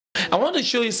I want to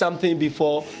show you something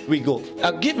before we go.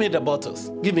 Give me the bottles.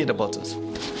 Give me the bottles.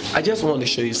 I just want to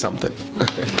show you something.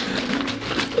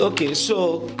 Okay,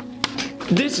 so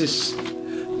this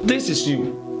is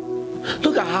you.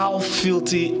 Look at how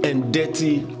filthy and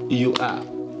dirty you are.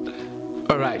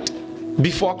 All right.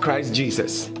 Before Christ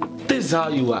Jesus, this is how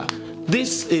you are.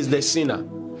 This is the sinner.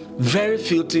 Very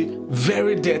filthy,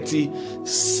 very dirty,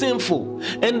 sinful.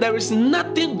 And there is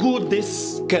nothing good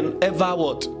this can ever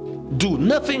do.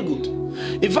 Nothing good.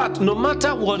 In fact, no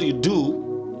matter what you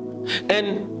do,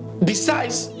 and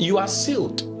besides, you are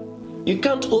sealed. You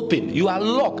can't open. You are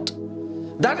locked.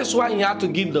 That is why he had to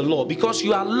give the law, because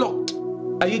you are locked.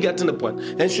 Are you getting the point?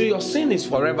 And so your sin is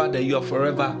forever there. You are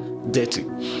forever dirty.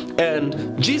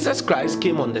 And Jesus Christ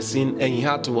came on the scene and he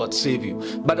had to save you.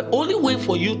 But the only way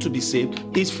for you to be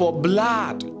saved is for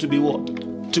blood to be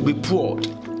To be poured.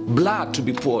 Blood to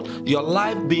be poured. Your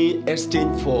life being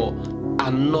exchanged for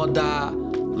another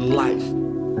life.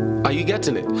 Are you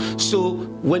getting it? So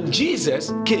when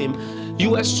Jesus came,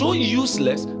 you were so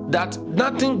useless that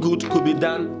nothing good could be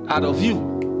done out of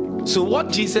you. So what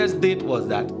Jesus did was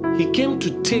that he came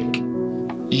to take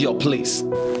your place.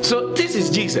 So this is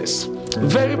Jesus,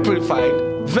 very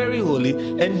purified, very holy,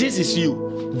 and this is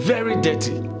you, very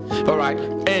dirty. All right,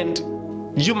 and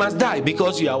you must die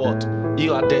because you are what?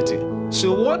 You are dirty.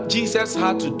 So what Jesus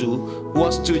had to do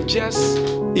was to just,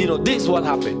 this is what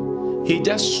happened. He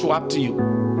just swapped you.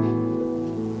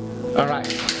 All right.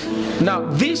 Now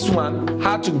this one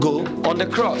had to go on the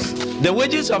cross. The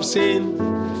wages of sin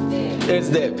is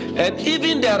death, and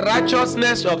even the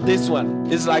righteousness of this one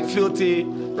is like filthy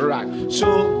rag.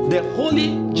 So the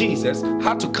holy Jesus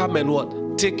had to come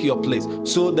and take your place.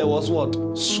 So there was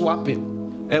swapping.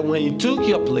 And when he took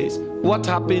your place, what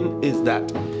happened is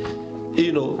that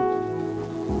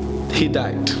he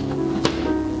died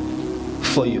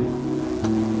for you.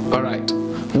 All right.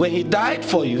 When he died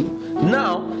for you,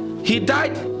 now he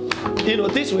died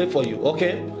this way for you.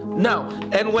 Okay. Now,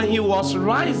 and when he was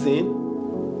rising,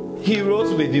 he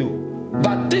rose with you.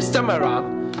 But this time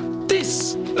around,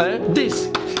 this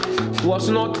was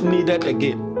not needed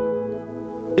again.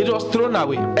 It was thrown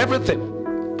away. Everything.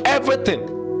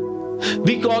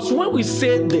 Because when we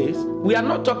say this, we are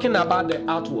not talking about the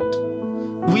outward.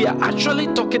 We are actually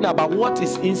talking about what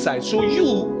is inside. So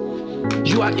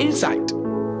you are inside.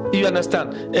 You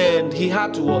understand? And he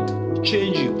had to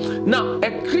change you. Now, a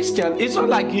Christian, it's not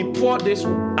like he poured this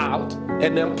out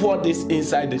and then poured this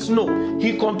inside this. No,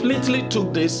 he completely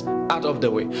took this out of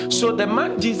the way. So the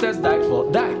man Jesus died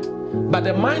for died, but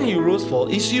the man he rose for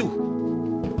is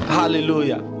you.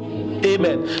 Hallelujah.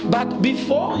 Amen. But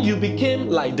before you became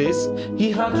like this,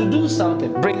 he had to do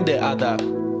something. Bring the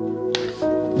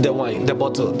wine, the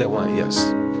bottle, the wine,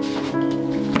 yes.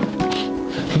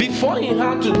 Before he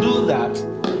had to do that,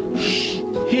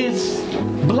 his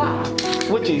blood,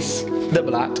 which is the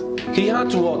blood, he had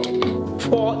to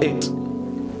pour it.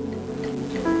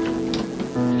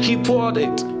 He poured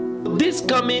it. This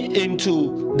coming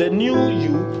into the new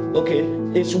you, okay,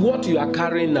 is what you are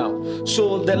carrying now.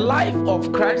 So the life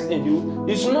of Christ in you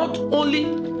is not only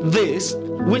this,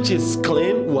 which is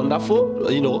clean, wonderful,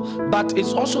 but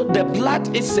it's also the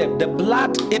blood itself. The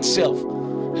blood itself,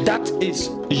 that is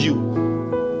you.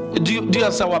 Do you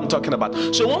understand what I'm talking about?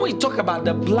 So when we talk about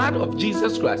the blood of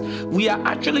Jesus Christ, we are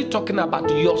actually talking about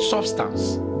your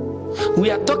substance.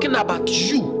 We are talking about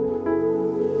you.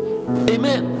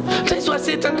 Amen. That's why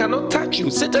Satan cannot touch you.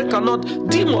 Satan cannot.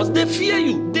 Demons, they fear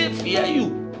you. They fear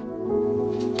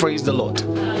you. Praise the Lord.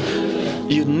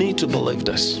 You need to believe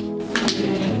this.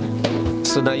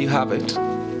 So now you have it.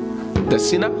 The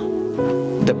sinner,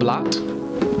 the blood,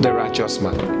 the righteous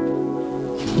man.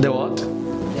 The what?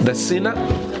 The sinner,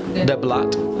 the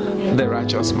blood, the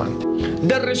righteous man.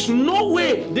 There is no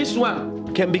way this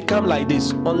one can become like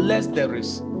this unless there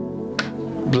is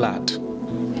blood.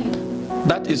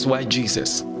 That is why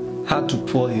Jesus had to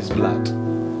pour his blood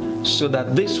so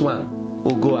that this one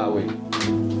will go away.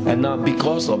 And now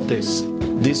because of this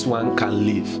one can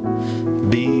live.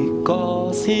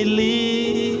 Because he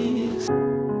lives,